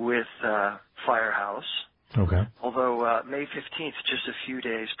with Firehouse. Okay. Although May 15th, just a few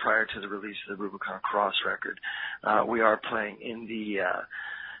days prior to the release of the Rubicon Cross record, we are playing in the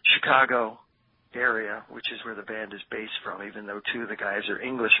Chicago area, which is where the band is based from, even though two of the guys are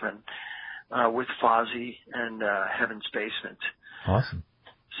Englishmen, with Fozzy and Heaven's Basement. Awesome.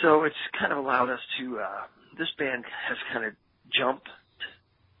 So it's kind of allowed us to, this band has kind of jumped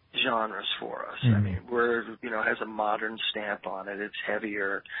genres for us. I mean, we're, has a modern stamp on it. It's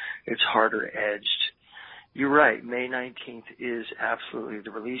heavier. It's harder edged. You're right. May 19th is absolutely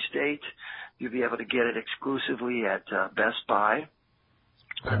the release date. You'll be able to get it exclusively at Best Buy.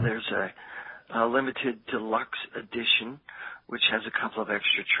 Okay. And there's a limited deluxe edition, which has a couple of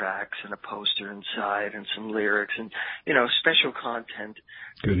extra tracks and a poster inside and some lyrics and, special content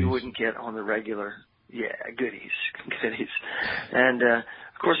that you wouldn't get on the regular. Yeah, goodies. And,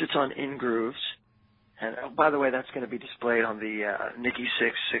 of course, it's on In Grooves. And, by the way, that's going to be displayed on the Nikki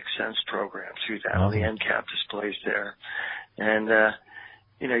Sixx Sense program through that, on the end cap displays there. And,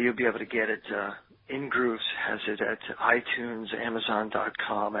 you'll be able to get it. In Grooves has it at iTunes,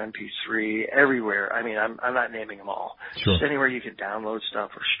 Amazon.com, MP3, everywhere. I mean, I'm not naming them all. Sure. Just anywhere you can download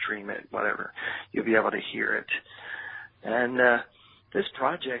stuff or stream it, whatever. You'll be able to hear it. And this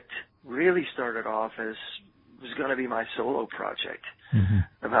project really started off as was going to be my solo project.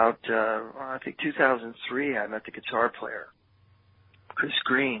 About, I think 2003, I met the guitar player, Chris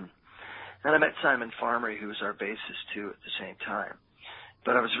Green. And I met Simon Farmery, who was our bassist, too, at the same time.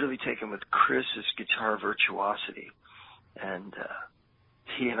 But I was really taken with Chris's guitar virtuosity. And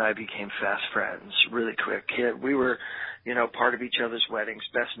he and I became fast friends really quick. We were, part of each other's weddings,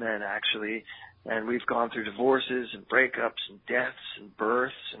 best men, actually. And we've gone through divorces and breakups and deaths and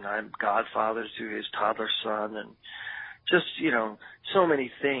births, and I'm godfather to his toddler son, and just, so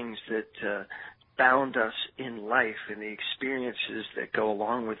many things that bound us in life and the experiences that go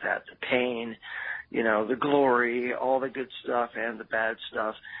along with that, the pain, the glory, all the good stuff and the bad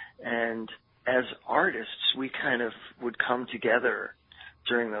stuff. And as artists, we kind of would come together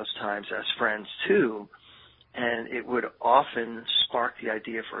during those times as friends, too, and it would often spark the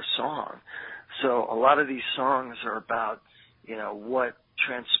idea for a song. So a lot of these songs are about, what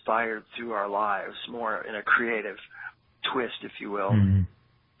transpired through our lives, more in a creative twist, if you will,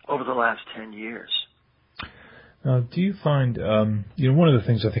 over the last 10 years. Do you find, one of the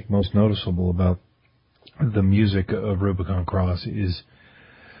things I think most noticeable about the music of Rubicon Cross is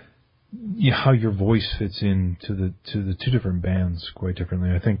how your voice fits into the two different bands quite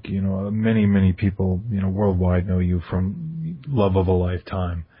differently. I think, many people, worldwide know you from Love of a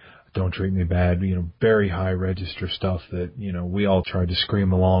Lifetime, Don't Treat Me Bad, very high register stuff that, we all tried to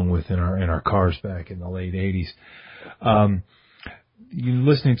scream along with in our cars back in the late 80s.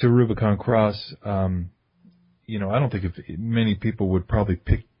 Listening to Rubicon Cross, I don't think many people would probably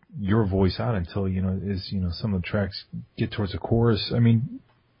pick your voice out until, some of the tracks get towards the chorus. I mean,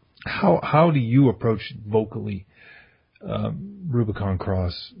 how do you approach vocally Rubicon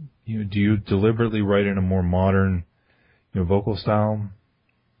Cross? Do you deliberately write in a more modern, vocal style?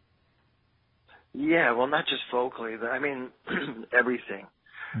 Yeah, well, not just vocally, but I mean, everything.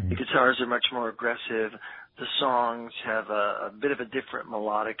 Mm-hmm. The guitars are much more aggressive. The songs have a bit of a different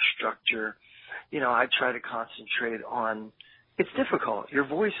melodic structure. I try to concentrate on, it's difficult. Your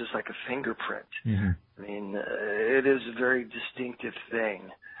voice is like a fingerprint. Mm-hmm. I mean, it is a very distinctive thing.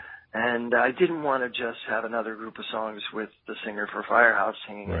 And I didn't want to just have another group of songs with the singer for Firehouse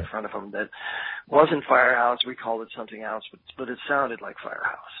singing in front of them that wasn't Firehouse. We called it something else, but it sounded like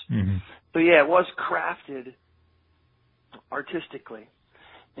Firehouse. Mm-hmm. So, yeah, it was crafted artistically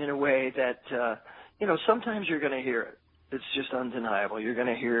in a way that, sometimes you're going to hear it. It's just undeniable. You're going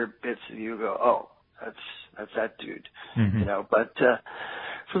to hear bits of you go, oh, that's that dude, mm-hmm. But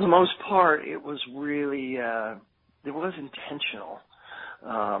for the most part, it was really, it was intentional.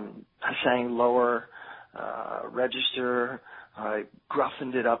 I sang lower register. I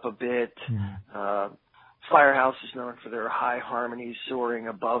gruffened it up a bit. Mm-hmm. Firehouse is known for their high harmonies soaring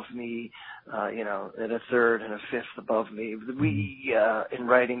above me, in a third and a fifth above me. We, in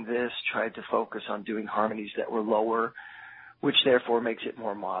writing this, tried to focus on doing harmonies that were lower, which therefore makes it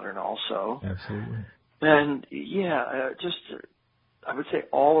more modern also. Absolutely. And, I would say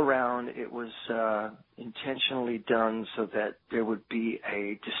all around it was intentionally done so that there would be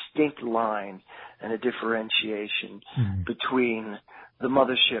a distinct line and a differentiation between the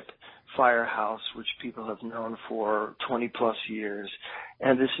mothership Firehouse, which people have known for 20-plus years,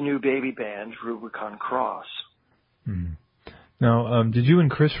 and this new baby band, Rubicon Cross. Mm. Now, did you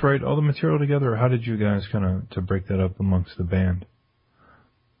and Chris write all the material together, or how did you guys kind of to break that up amongst the band?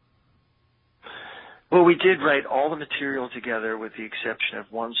 Well, we did write all the material together with the exception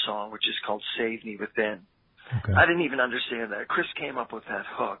of one song, which is called Save Me Within. Okay. I didn't even understand that. Chris came up with that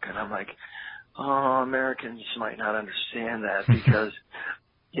hook, and I'm like, oh, Americans might not understand that because,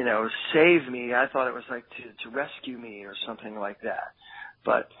 save me, I thought it was like to rescue me or something like that.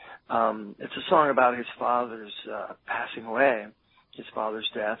 But it's a song about his father's passing away, his father's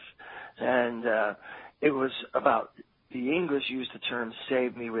death, and it was about, the English used the term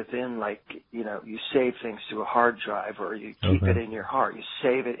save me within, like, you save things to a hard drive or you keep it in your heart. You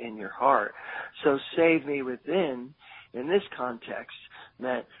save it in your heart. So save me within, in this context,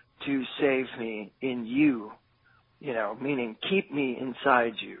 meant to save me in you, meaning keep me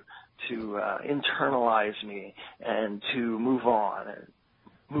inside you, to internalize me and to move on and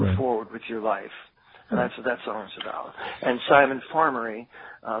move forward with your life. And that's what that song's about. And Simon Farmery,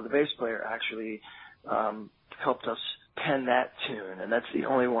 the bass player, actually helped us pen that tune, and that's the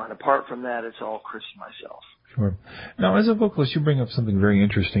only one. Apart from that, it's all Chris and myself. Sure. Now, as a vocalist, you bring up something very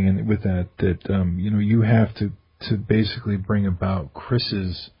interesting with that you have to basically bring about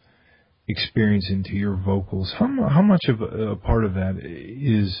Chris's experience into your vocals. How much of a part of that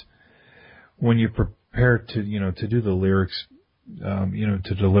is when you prepare to do the lyrics,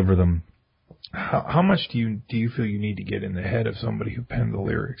 to deliver them? How much do you feel you need to get in the head of somebody who penned the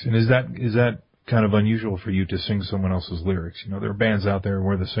lyrics? And is that kind of unusual for you to sing someone else's lyrics? There are bands out there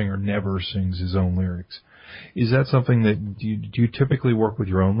where the singer never sings his own lyrics. Is that something that do you typically work with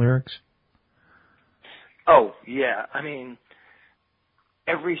your own lyrics? Oh, yeah. I mean,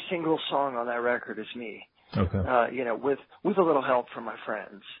 every single song on that record is me. Okay. With a little help from my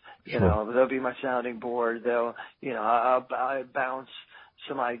friends. They'll be my sounding board. They'll, I bounce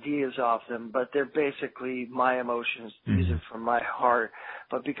some ideas off them, but they're basically my emotions. These are from my heart.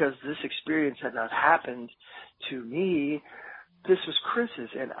 But because this experience had not happened to me, this was Chris's,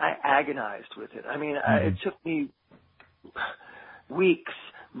 and I agonized with it. I mean, it took me weeks,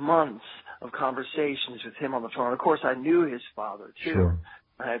 months of conversations with him on the phone. Of course, I knew his father, too. Sure.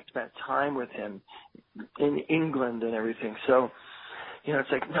 I had spent time with him in England and everything. So,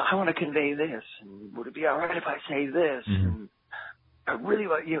 it's like, no, I want to convey this. And would it be all right if I say this? And I really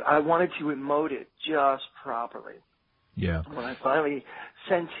I wanted to emote it just properly. Yeah. When I finally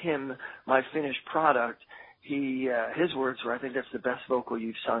sent him my finished product, his words were, I think that's the best vocal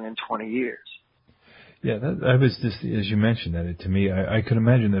you've sung in 20 years. Yeah, I was just, as you mentioned that, to me, I could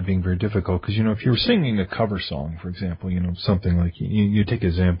imagine that being very difficult because, if you're singing a cover song, for example, something like, you take an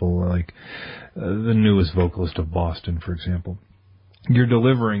example like the newest vocalist of Boston, for example. You're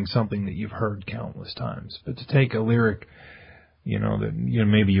delivering something that you've heard countless times, but to take a lyric, that,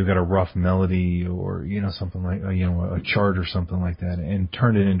 maybe you got a rough melody or, something like, a chart or something like that and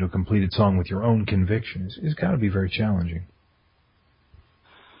turn it into a completed song with your own convictions, it's got to be very challenging.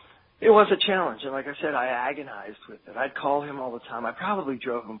 It was a challenge, and like I said, I agonized with it. I'd call him all the time. I probably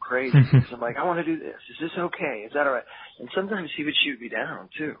drove him crazy because I'm like, I want to do this. Is this okay? Is that all right? And sometimes he would shoot me down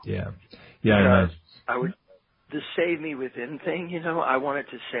too. Yeah. I would. The save me within thing, I wanted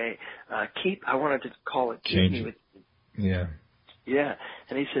to say, I wanted to call it keep me within. Yeah. Yeah.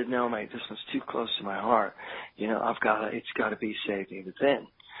 And he said, no, mate, this one's too close to my heart. It's got to be save me within.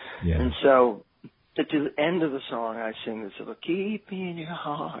 Yeah. And so at the end of the song, I sing this little, keep me in your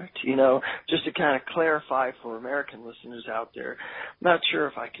heart, just to kind of clarify for American listeners out there. I'm not sure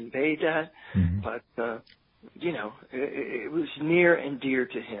if I conveyed that, but, it was near and dear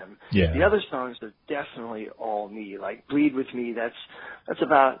to him. Yeah. The other songs are definitely all me, like Bleed With Me, that's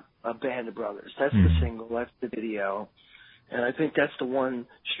about a band of brothers. That's the single, that's the video. And I think that's the one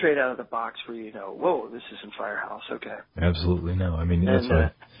straight out of the box where whoa, this isn't Firehouse, okay. Absolutely, no. I mean,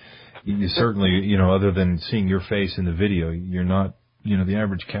 that's you certainly, other than seeing your face in the video, you're not, the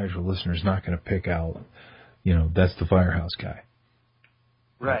average casual listener is not going to pick out, that's the Firehouse guy.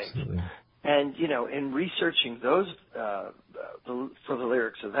 Right. Absolutely. And, in researching those, for the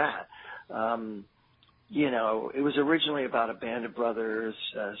lyrics of that, it was originally about a band of brothers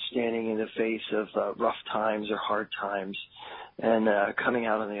standing in the face of rough times or hard times and coming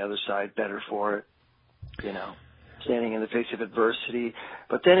out on the other side better for it, standing in the face of adversity.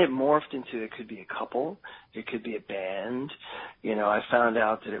 But then it morphed into, it could be a couple, it could be a band. I found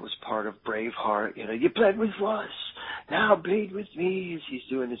out that it was part of Braveheart. You bled with us, now bleed with me, as he's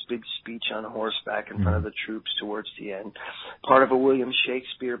doing this big speech on horseback in front of the troops towards the end. Part of a William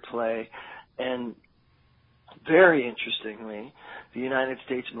Shakespeare play. And very interestingly, the United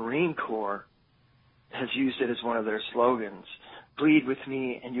States Marine Corps has used it as one of their slogans, bleed with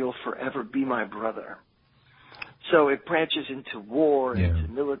me and you'll forever be my brother. So it branches into war, into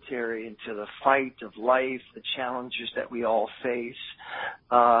military, into the fight of life, the challenges that we all face.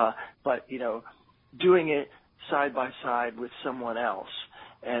 But, doing it side by side with someone else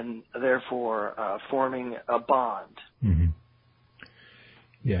and therefore forming a bond. Mm-hmm.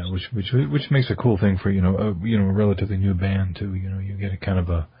 Yeah, which makes a cool thing for, a relatively new band too. You get a kind of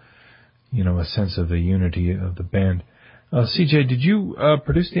a sense of the unity of the band. CJ, did you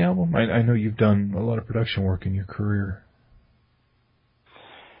produce the album? I know you've done a lot of production work in your career.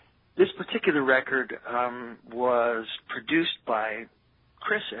 This particular record was produced by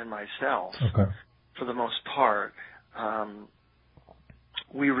Chris and myself, for the most part.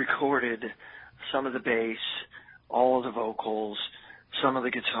 We recorded some of the bass, all of the vocals, some of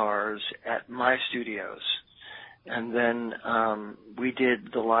the guitars at my studios. And then we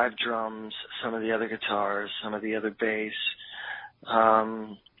did the live drums, some of the other guitars, some of the other bass.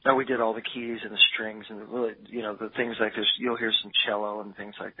 We did all the keys and the strings and the things like this. You'll hear some cello and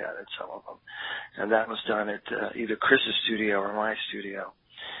things like that at some of them. And that was done at either Chris's studio or my studio.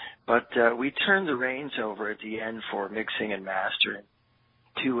 But we turned the reins over at the end for mixing and mastering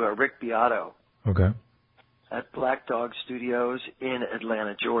to Rick Beato. Okay. At Black Dog Studios in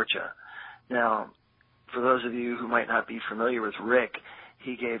Atlanta, Georgia. Now, for those of you who might not be familiar with Rick,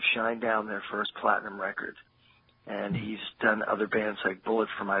 he gave Shinedown their first platinum record. And he's done other bands like Bullet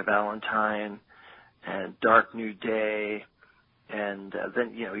for My Valentine and Dark New Day. And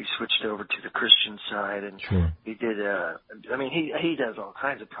then, he switched over to the Christian side. And he did, he does all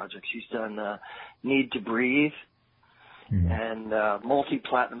kinds of projects. He's done Need to Breathe and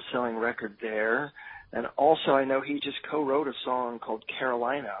multi-platinum selling record there. And also, I know he just co-wrote a song called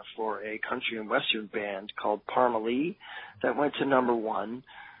Carolina for a country and western band called Parma Lee that went to #1.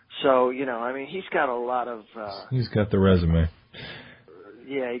 So, he's got a lot of... he's got the resume.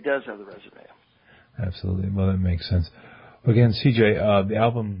 Yeah, he does have the resume. Absolutely. Well, that makes sense. Again, CJ, the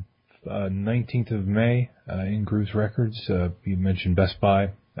album, 19th of May, In Grooves Records. You mentioned Best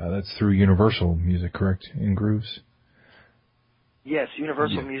Buy. That's through Universal Music, correct? In Grooves? Yes,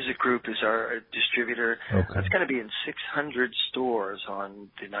 Universal Music Group is our distributor. Okay. That's going to be in 600 stores on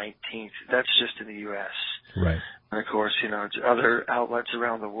the 19th. That's just in the U.S. Right. And, of course, other outlets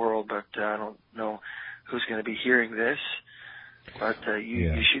around the world, but I don't know who's going to be hearing this. But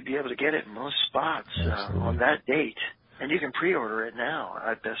you should be able to get it in most spots on that date. And you can pre-order it now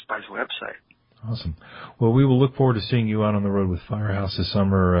at Best Buy's website. Awesome. Well, we will look forward to seeing you out on the road with Firehouse this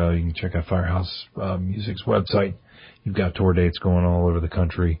summer. You can check out Firehouse Music's website. You've got tour dates going all over the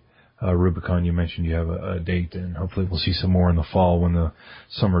country. Rubicon, you mentioned you have a date, and hopefully we'll see some more in the fall when the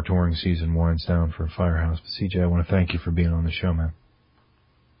summer touring season winds down for Firehouse. But CJ, I want to thank you for being on the show, man.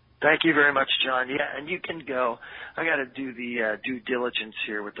 Thank you very much, John. Yeah, and you can go. I got to do the due diligence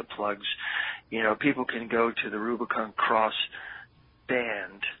here with the plugs. You know, people can go to the Rubicon Cross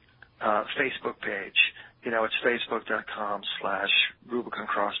Band Facebook page. You know, it's facebook.com/Rubicon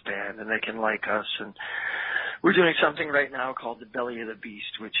Cross Band, and they can like us. And we're doing something right now called the Belly of the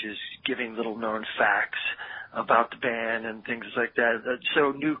Beast, which is giving little known facts about the band and things like that.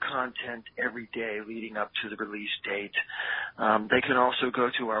 So new content every day leading up to the release date. They can also go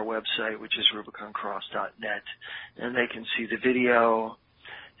to our website, which is rubiconcross.net, and they can see the video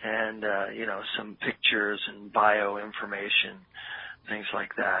and, you know, some pictures and bio information, things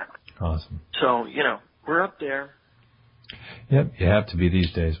like that. Awesome. So, you know, we're up there. Yep, you have to be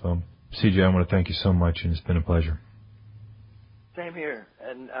these days. Well, CJ, I want to thank you so much, and it's been a pleasure. Same here.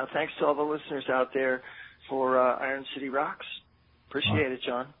 And thanks to all the listeners out there for Iron City Rocks. Appreciate it,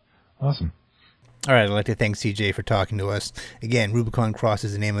 John. Awesome. All right, I'd like to thank CJ for talking to us. Again, Rubicon Cross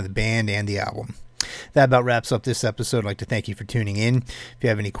is the name of the band and the album. That about wraps up this episode. I'd like to thank you for tuning in. If you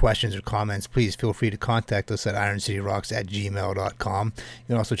have any questions or comments, please feel free to contact us at ironcityrocks@gmail.com. You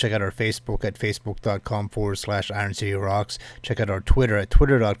can also check out our Facebook at facebook.com/ironcityrocks. Check out our Twitter at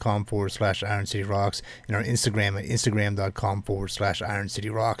twitter.com/ironcityrocks, and our Instagram at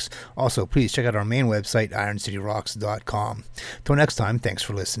instagram.com/ironcityrocks. Also, please check out our main website, ironcityrocks.com. Till next time, thanks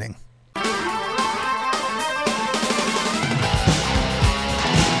for listening.